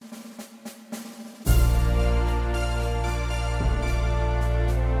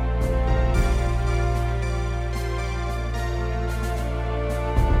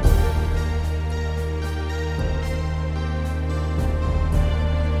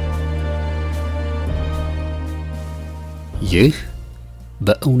ይህ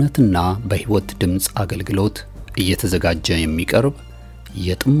በእውነትና በሕይወት ድምጽ አገልግሎት እየተዘጋጀ የሚቀርብ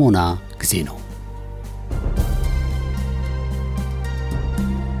የጥሞና ጊዜ ነው።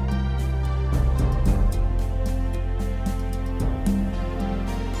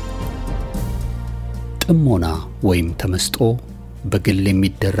 ጥሞና ወይም ተመስጦ በግል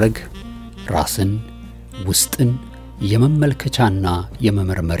የሚደረግ ራስን ውስጥን የመመልከቻና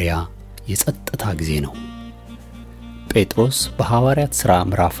የመመርመሪያ የጸጥታ ጊዜ ነው። ጴጥሮስ በሐዋርያት ሥራ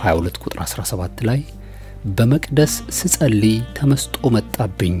ምዕራፍ 22 ቁጥር 17 ላይ በመቅደስ ስጸልይ ተመስጦ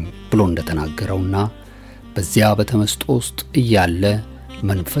መጣብኝ ብሎ እንደተናገረውና በዚያ በተመስጦ ውስጥ እያለ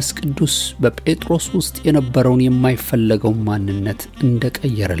መንፈስ ቅዱስ በጴጥሮስ ውስጥ የነበረውን የማይፈለገው ማንነት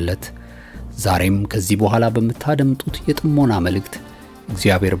እንደቀየረለት ዛሬም ከዚህ በኋላ በመታደምጡት የጥሞና መልእክት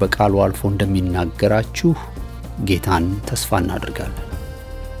እግዚአብሔር በቃሉ አልፎ እንደሚናገራችሁ ጌታን ተስፋ እናደርጋለን።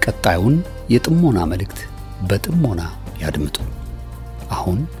 ቀጣዩን የጥሞና መልእክት በጥሞና ያድምጡ።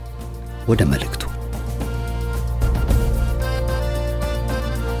 አሁን ወደ መልእክቱ።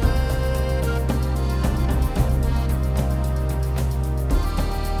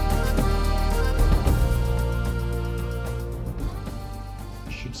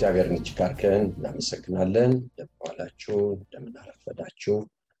 እግዚአብሔርን እጅግ አድርገን እናመሰግናለን። እንደምዋላችሁ እንደምናረፈዳችሁ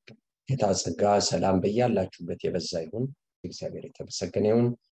ጌታ ጸጋ ሰላም በያላችሁበት የበዛ ይሁን። እግዚአብሔር የተመሰገነ ይሁን።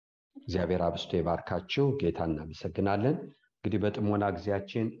 እግዚአብሔር አብስቶ ይባርካችሁ። ጌታ እናመሰግናለን። እንግዲህ በጥሞና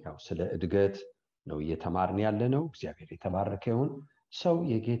ጊዜያችን ያው ስለ እድገት ነው እየተማርን ያለነው። እግዚአብሔር የተባረከ ይሁን። ሰው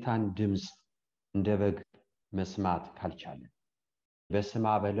የጌታን ድምጽ እንደ በግ መስማት ካልቻለ በስማ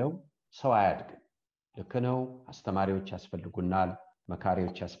በለው ሰው አያድግም። ልክ ነው። አስተማሪዎች ያስፈልጉናል፣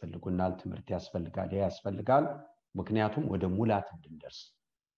 መካሪዎች ያስፈልጉናል፣ ትምህርት ያስፈልጋል፣ ያስፈልጋል። ምክንያቱም ወደ ሙላት እንድንደርስ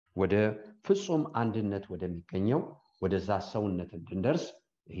ወደ ፍጹም አንድነት ወደሚገኘው ወደዛ ሰውነት እንድንደርስ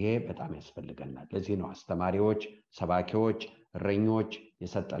ይሄ በጣም ያስፈልገናል። ለዚህ ነው አስተማሪዎች፣ ሰባኪዎች፣ እረኞች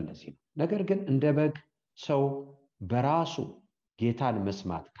የሰጠን ለዚህ ነው። ነገር ግን እንደ በግ ሰው በራሱ ጌታን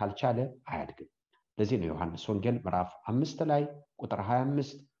መስማት ካልቻለ አያድግም። ለዚህ ነው ዮሐንስ ወንጌል ምዕራፍ 5 ላይ ቁጥር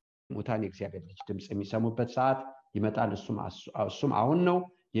 25 ሙታን የእግዚአብሔር ልጅ ድምጽ የሚሰሙበት ሰዓት ይመጣል፣ እሱም አሁን ነው፣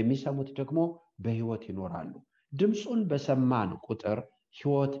 የሚሰሙት ደግሞ በሕይወት ይኖራሉ። ድምጹን በሰማን ቁጥር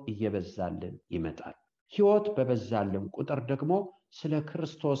ሕይወት እየበዛልን ይመጣል። ሕይወት በበዛልን ቁጥር ደግሞ ስለ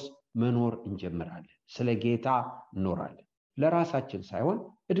ክርስቶስ መኖር እንጀምራለን። ስለ ጌታ እንኖራለን። ለራሳችን ሳይሆን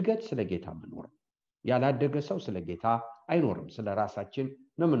እድገት ስለ ጌታ መኖር። ያላደገ ሰው ስለ ጌታ አይኖርም። ስለ ራሳችን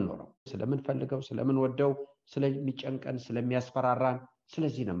ነው የምንኖረው። ስለምንፈልገው፣ ስለምንወደው፣ ስለሚጨንቀን፣ ስለሚያስፈራራን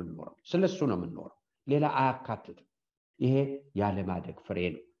ስለዚህ ነው የምንኖረው። ስለሱ ነው የምንኖረው። ሌላ አያካትትም። ይሄ ያለማደግ ፍሬ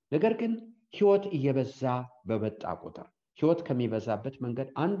ነው። ነገር ግን ሕይወት እየበዛ በመጣ ቁጥር ሕይወት ከሚበዛበት መንገድ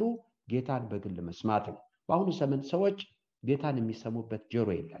አንዱ ጌታን በግል መስማት ነው። በአሁኑ ዘመን ሰዎች ጌታን የሚሰሙበት ጆሮ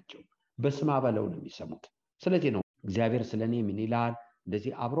የላቸውም። በስማ በለው ነው የሚሰሙት። ስለዚህ ነው እግዚአብሔር ስለኔ ምን ይላል፣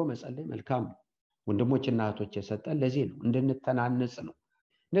 እንደዚህ አብሮ መጸለይ መልካም ነው። ወንድሞችና እህቶች የሰጠን ለዚህ ነው፣ እንድንተናነጽ ነው።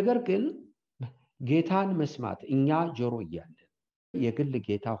 ነገር ግን ጌታን መስማት እኛ ጆሮ እያለን የግል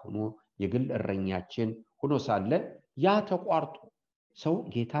ጌታ ሆኖ የግል እረኛችን ሆኖ ሳለ ያ ተቋርጦ ሰው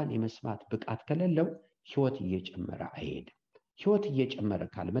ጌታን የመስማት ብቃት ከሌለው ሕይወት እየጨመረ አይሄድም። ሕይወት እየጨመረ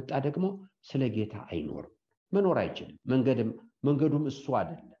ካልመጣ ደግሞ ስለ ጌታ አይኖርም፣ መኖር አይችልም። መንገዱም እሱ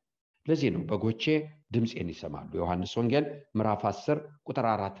አይደለም። ለዚህ ነው በጎቼ ድምፄን ይሰማሉ። ዮሐንስ ወንጌል ምዕራፍ 10 ቁጥር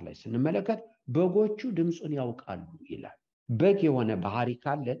 4 ላይ ስንመለከት በጎቹ ድምጹን ያውቃሉ ይላል። በግ የሆነ ባህሪ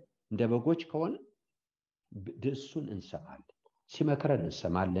ካለ እንደ በጎች ከሆነ እሱን እንሰማለን። ሲመክረን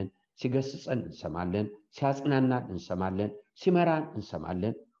እንሰማለን፣ ሲገስጸን እንሰማለን፣ ሲያጽናናን እንሰማለን፣ ሲመራን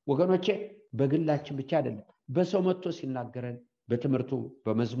እንሰማለን። ወገኖቼ በግላችን ብቻ አይደለም፣ በሰው መጥቶ ሲናገረን፣ በትምህርቱ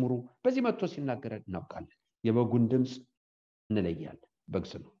በመዝሙሩ በዚህ መጥቶ ሲናገረን እናውቃለን። የበጉን ድምጽ እንለያለን።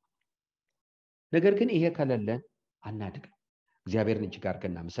 በግስ ነው። ነገር ግን ይሄ ከሌለን አናድግም። እግዚአብሔርን እጅግ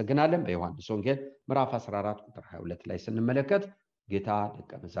አድርገን እናመሰግናለን። በዮሐንስ ወንጌል ምዕራፍ 14 ቁጥር 22 ላይ ስንመለከት ጌታ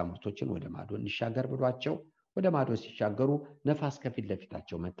ደቀ መዛሙርቶችን ወደ ማዶ እንሻገር ብሏቸው ወደ ማዶ ሲሻገሩ ነፋስ ከፊት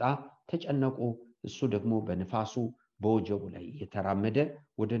ለፊታቸው መጣ፣ ተጨነቁ። እሱ ደግሞ በነፋሱ በወጀቡ ላይ እየተራመደ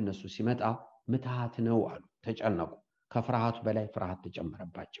ወደ እነሱ ሲመጣ ምትሃት ነው አሉ፣ ተጨነቁ። ከፍርሃቱ በላይ ፍርሃት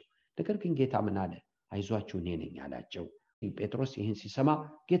ተጨመረባቸው። ነገር ግን ጌታ ምን አለ? አይዟችሁ እኔ ነኝ አላቸው። ጴጥሮስ ይህን ሲሰማ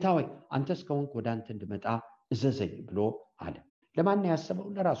ጌታ ሆይ አንተስ ከሆንክ ወደ አንተ እንድመጣ እዘዘኝ ብሎ አለ። ለማን ያሰበው?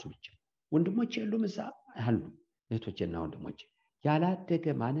 ለራሱ ብቻ። ወንድሞቼ የሉም እዛ አሉ። እህቶቼና ወንድሞቼ ያላደገ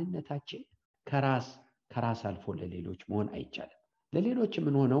ማንነታችን ከራስ አልፎ ለሌሎች መሆን አይቻልም። ለሌሎች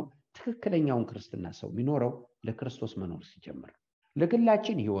ምን ሆነው ትክክለኛውን ክርስትና ሰው የሚኖረው ለክርስቶስ መኖር ሲጀምር፣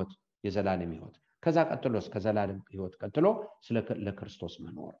 ለግላችን ሕይወት የዘላለም ሕይወት፣ ከዛ ቀጥሎ እስከ ዘላለም ሕይወት ቀጥሎ ለክርስቶስ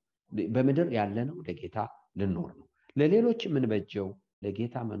መኖር። በምድር ያለነው ለጌታ ልኖር ነው። ለሌሎች ምን በጀው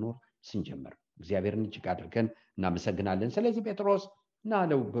ለጌታ መኖር ስንጀምር እግዚአብሔርን እጅግ አድርገን እናመሰግናለን። ስለዚህ ጴጥሮስ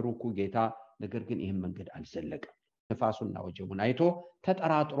ናለው ብሩኩ ጌታ። ነገር ግን ይህን መንገድ አልዘለቀም። ነፋሱና ወጀቡን አይቶ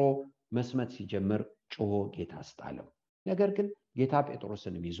ተጠራጥሮ መስመጥ ሲጀምር ጮሆ ጌታ አስጣለው። ነገር ግን ጌታ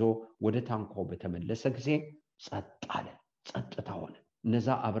ጴጥሮስንም ይዞ ወደ ታንኳው በተመለሰ ጊዜ ጸጥ አለ፣ ጸጥታ ሆነ። እነዛ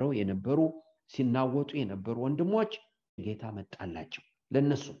አብረው የነበሩ ሲናወጡ የነበሩ ወንድሞች ጌታ መጣላቸው።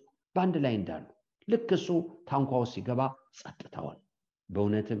 ለነሱ በአንድ ላይ እንዳሉ ልክ እሱ ታንኳው ሲገባ ጸጥታ ሆነ።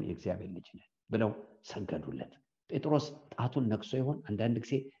 በእውነትም የእግዚአብሔር ልጅ ነህ ብለው ሰገዱለት። ጴጥሮስ ጣቱን ነክሶ ይሆን? አንዳንድ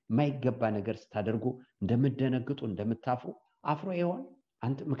ጊዜ የማይገባ ነገር ስታደርጉ እንደምትደነግጡ እንደምታፍሩ አፍሮ ይሆን?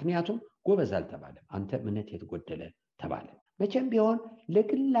 ምክንያቱም ጎበዝ አልተባለም። አንተ እምነት የተጎደለ ተባለ። መቼም ቢሆን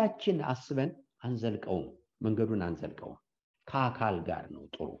ለግላችን አስበን አንዘልቀውም፣ መንገዱን አንዘልቀውም። ከአካል ጋር ነው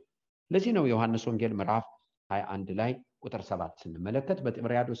ጥሩ። ለዚህ ነው ዮሐንስ ወንጌል ምዕራፍ 21 ላይ ቁጥር 7 ስንመለከት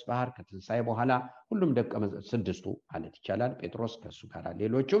በጢብርያዶስ ባህር ከትንሣኤ በኋላ ሁሉም ደቀ መዛሙርት ስድስቱ ማለት ይቻላል ጴጥሮስ ከሱ ጋር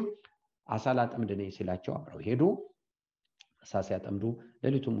ሌሎቹም አሳ ላጠምድ ነኝ ሲላቸው አብረው ሄዱ። አሳ ሲያጠምዱ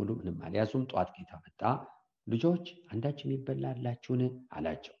ሌሊቱን ሙሉ ምንም አልያዙም። ጠዋት ጌታ መጣ። ልጆች አንዳችም ይበላላችሁን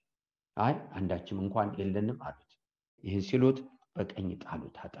አላቸው። አይ አንዳችም እንኳን የለንም አሉት። ይህን ሲሉት በቀኝ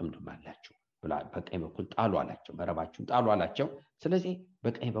ጣሉት ታጠምዱማላችሁ ብሏል። በቀኝ በኩል ጣሉ አላቸው። መረባችሁን ጣሉ አላቸው። ስለዚህ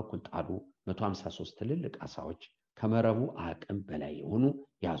በቀኝ በኩል ጣሉ። 153 ትልልቅ አሳዎች ከመረቡ አቅም በላይ የሆኑ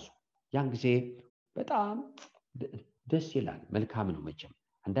ያዙ። ያን ጊዜ በጣም ደስ ይላል። መልካም ነው። መቼም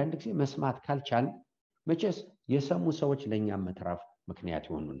አንዳንድ ጊዜ መስማት ካልቻል መቼስ የሰሙ ሰዎች ለኛም መትረፍ ምክንያት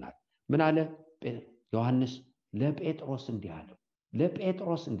ይሆኑናል። ምን አለ ዮሐንስ? ለጴጥሮስ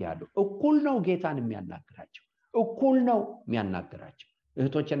እንዲህ አለው። እኩል ነው ጌታን የሚያናግራቸው፣ እኩል ነው የሚያናግራቸው።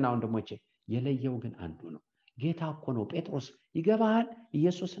 እህቶችና ወንድሞቼ የለየው ግን አንዱ ነው። ጌታ እኮ ነው። ጴጥሮስ ይገባሃል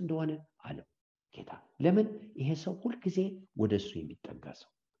ኢየሱስ እንደሆነ አለው ጌታ። ለምን? ይሄ ሰው ሁልጊዜ ወደሱ የሚጠጋ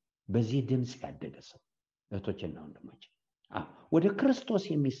ሰው፣ በዚህ ድምጽ ያደገ ሰው። እህቶችና ወንድሞቼ ወደ ክርስቶስ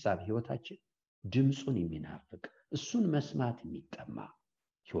የሚሳብ ህይወታችን፣ ድምጹን የሚናፍቅ እሱን መስማት የሚጠማ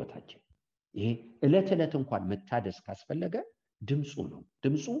ህይወታችን። ይሄ ዕለት ዕለት እንኳን መታደስ ካስፈለገ ድምጹ ነው።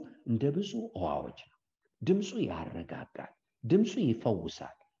 ድምጹ እንደ ብዙ ውሃዎች ነው። ድምጹ ያረጋጋል፣ ድምጹ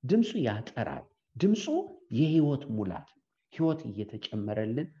ይፈውሳል፣ ድምጹ ያጠራል። ድምጹ የህይወት ሙላት ነው። ህይወት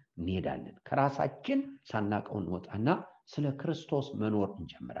እየተጨመረልን እንሄዳለን። ከራሳችን ሳናቀው እንወጣና ስለ ክርስቶስ መኖር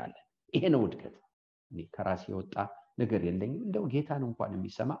እንጀምራለን። ይሄ ነው እድገት። ከራስ የወጣ ነገር የለኝም፣ እንደው ጌታን እንኳን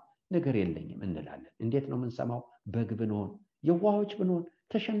የሚሰማ ነገር የለኝም እንላለን። እንዴት ነው የምንሰማው? በግ ብንሆን፣ የዋሆች ብንሆን፣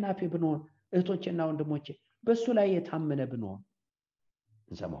 ተሸናፊ ብንሆን፣ እህቶችና ወንድሞቼ በሱ ላይ የታመነ ብንሆን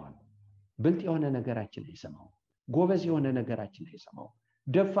እንሰማዋለን። ብልጥ የሆነ ነገራችን አይሰማውም። ጎበዝ የሆነ ነገራችን አይሰማውም።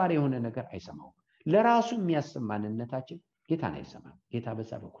 ደፋር የሆነ ነገር አይሰማውም። ለራሱ የሚያስብ ማንነታችን ጌታን አይሰማም። ጌታ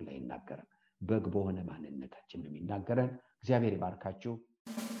በዛ በኩል ላይ ይናገራል። በግ በሆነ ማንነታችን ነው የሚናገረን። እግዚአብሔር ይባርካችሁ።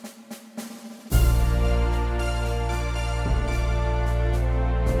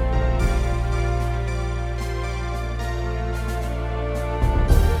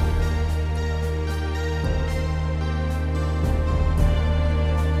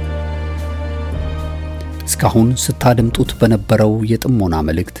 እስካሁን ስታደምጡት በነበረው የጥሞና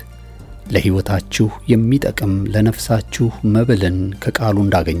መልእክት ለሕይወታችሁ የሚጠቅም ለነፍሳችሁ መብልን ከቃሉ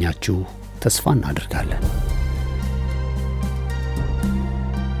እንዳገኛችሁ ተስፋ እናደርጋለን።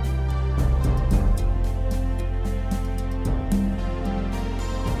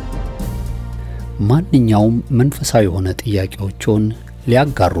 ማንኛውም መንፈሳዊ የሆነ ጥያቄዎችን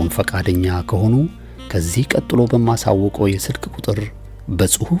ሊያጋሩን ፈቃደኛ ከሆኑ ከዚህ ቀጥሎ በማሳወቀው የስልክ ቁጥር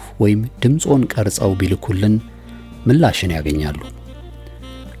በጽሁፍ ወይም ድምጾን ቀርጸው ቢልኩልን ምላሽን ያገኛሉ።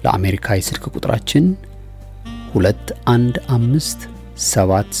 ለአሜሪካ የስልክ ቁጥራችን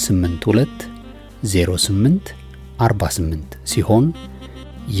 2157820848 ሲሆን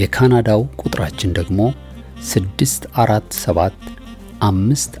የካናዳው ቁጥራችን ደግሞ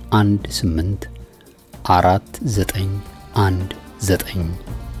 6447184919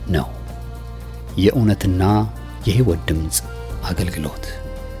 ነው። የእውነትና የሕይወት ድምጽ አገልግሎት።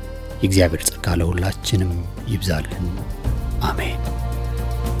 የእግዚአብሔር ጸጋ ለሁላችንም ይብዛልን። አሜን።